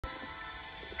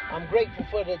I'm grateful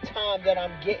for the time that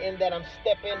I'm getting, that I'm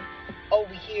stepping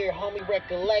over here, homie,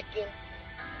 recollecting,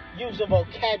 using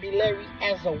vocabulary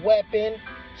as a weapon,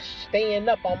 staying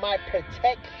up on my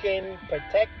protecting.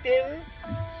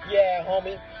 Yeah,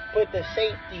 homie, put the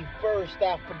safety first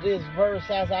after this verse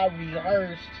as I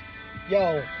rehearsed.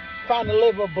 Yo, trying to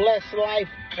live a blessed life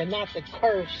and not the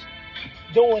curse.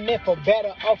 Doing it for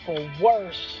better or for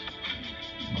worse.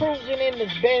 Cruising in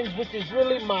this Benz, which is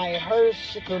really my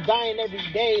hearse. I'm dying every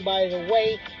day, by the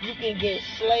way. You can get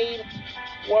slayed.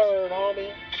 Word,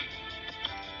 homie.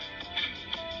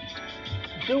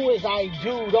 Do as I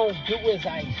do, don't do as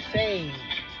I say.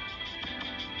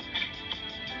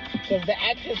 Because the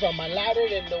actions are louder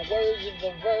than the words of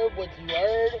the verb, what you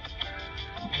heard.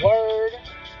 Word.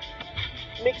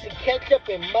 Mixing ketchup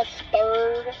and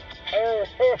mustard. Oh,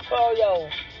 yo.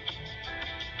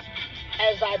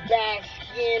 As I bask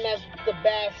in, as the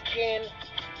basking,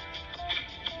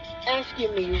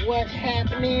 asking me what's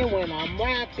happening when I'm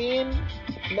rapping.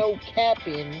 No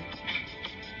capping.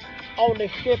 On the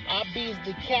ship, I be's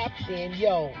the captain.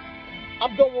 Yo,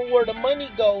 I'm going where the money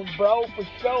goes, bro, for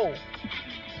sure.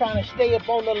 Trying to stay up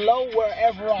on the low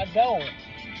wherever I go.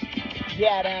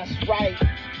 Yeah, that's right.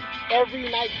 Every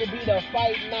night should be the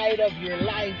fight night of your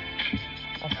life.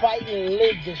 I'm fighting to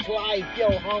live this life,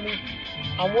 yo, homie.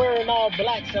 I'm wearing all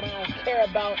black, so I don't care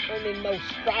about earning no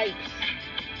stripes.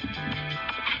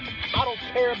 I don't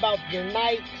care about your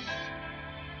nights,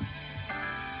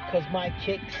 cause my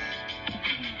kicks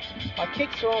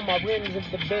are on my rims of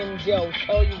the Benz, yo.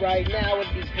 Tell you right now,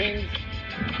 it depends.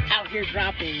 Out here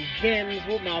dropping gems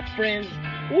with my friends.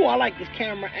 Ooh, I like this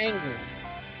camera angle.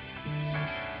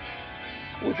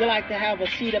 Would you like to have a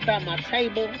seat up at my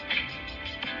table?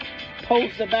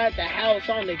 Post about the house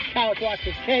on the couch,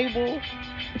 watching cable.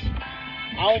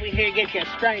 I over here get you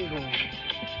strangled.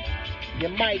 You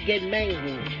might get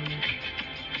mangled.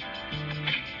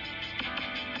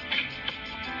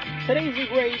 Today's a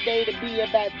great day to be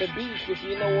about the beach, if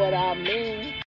you know what I mean.